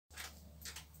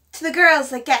To the girls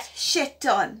that get shit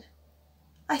done,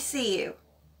 I see you.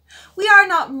 We are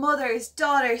not mothers,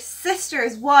 daughters,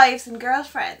 sisters, wives and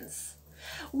girlfriends.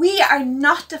 We are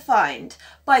not defined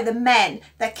by the men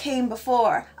that came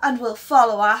before and will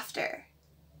follow after.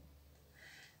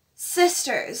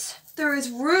 Sisters, there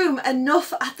is room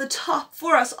enough at the top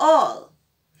for us all.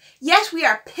 Yet we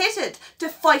are pitted to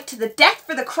fight to the death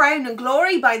for the crown and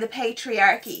glory by the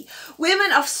patriarchy.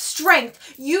 Women of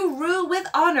strength, you rule with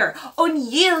honour,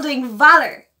 unyielding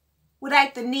valour,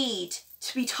 without the need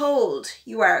to be told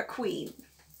you are a queen.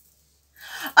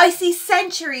 I see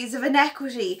centuries of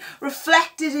inequity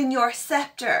reflected in your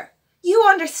sceptre. You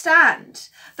understand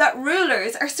that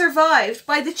rulers are survived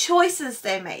by the choices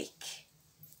they make.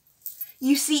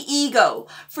 You see ego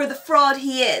for the fraud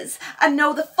he is and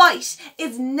know the fight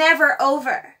is never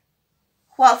over,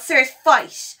 whilst there's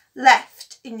fight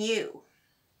left in you.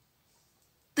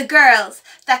 The girls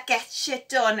that get shit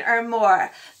done are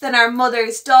more than our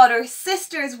mothers, daughters,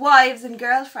 sisters, wives and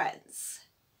girlfriends.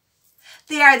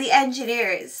 They are the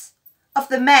engineers of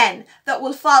the men that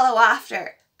will follow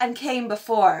after and came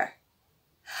before.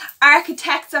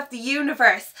 Architects of the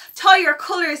universe, tie your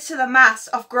colours to the mast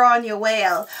of Grania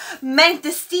Whale, mount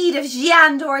the steed of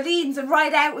Jeanne d'Orleans and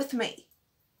ride out with me.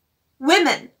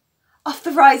 Women of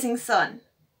the rising sun,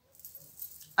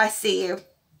 I see you.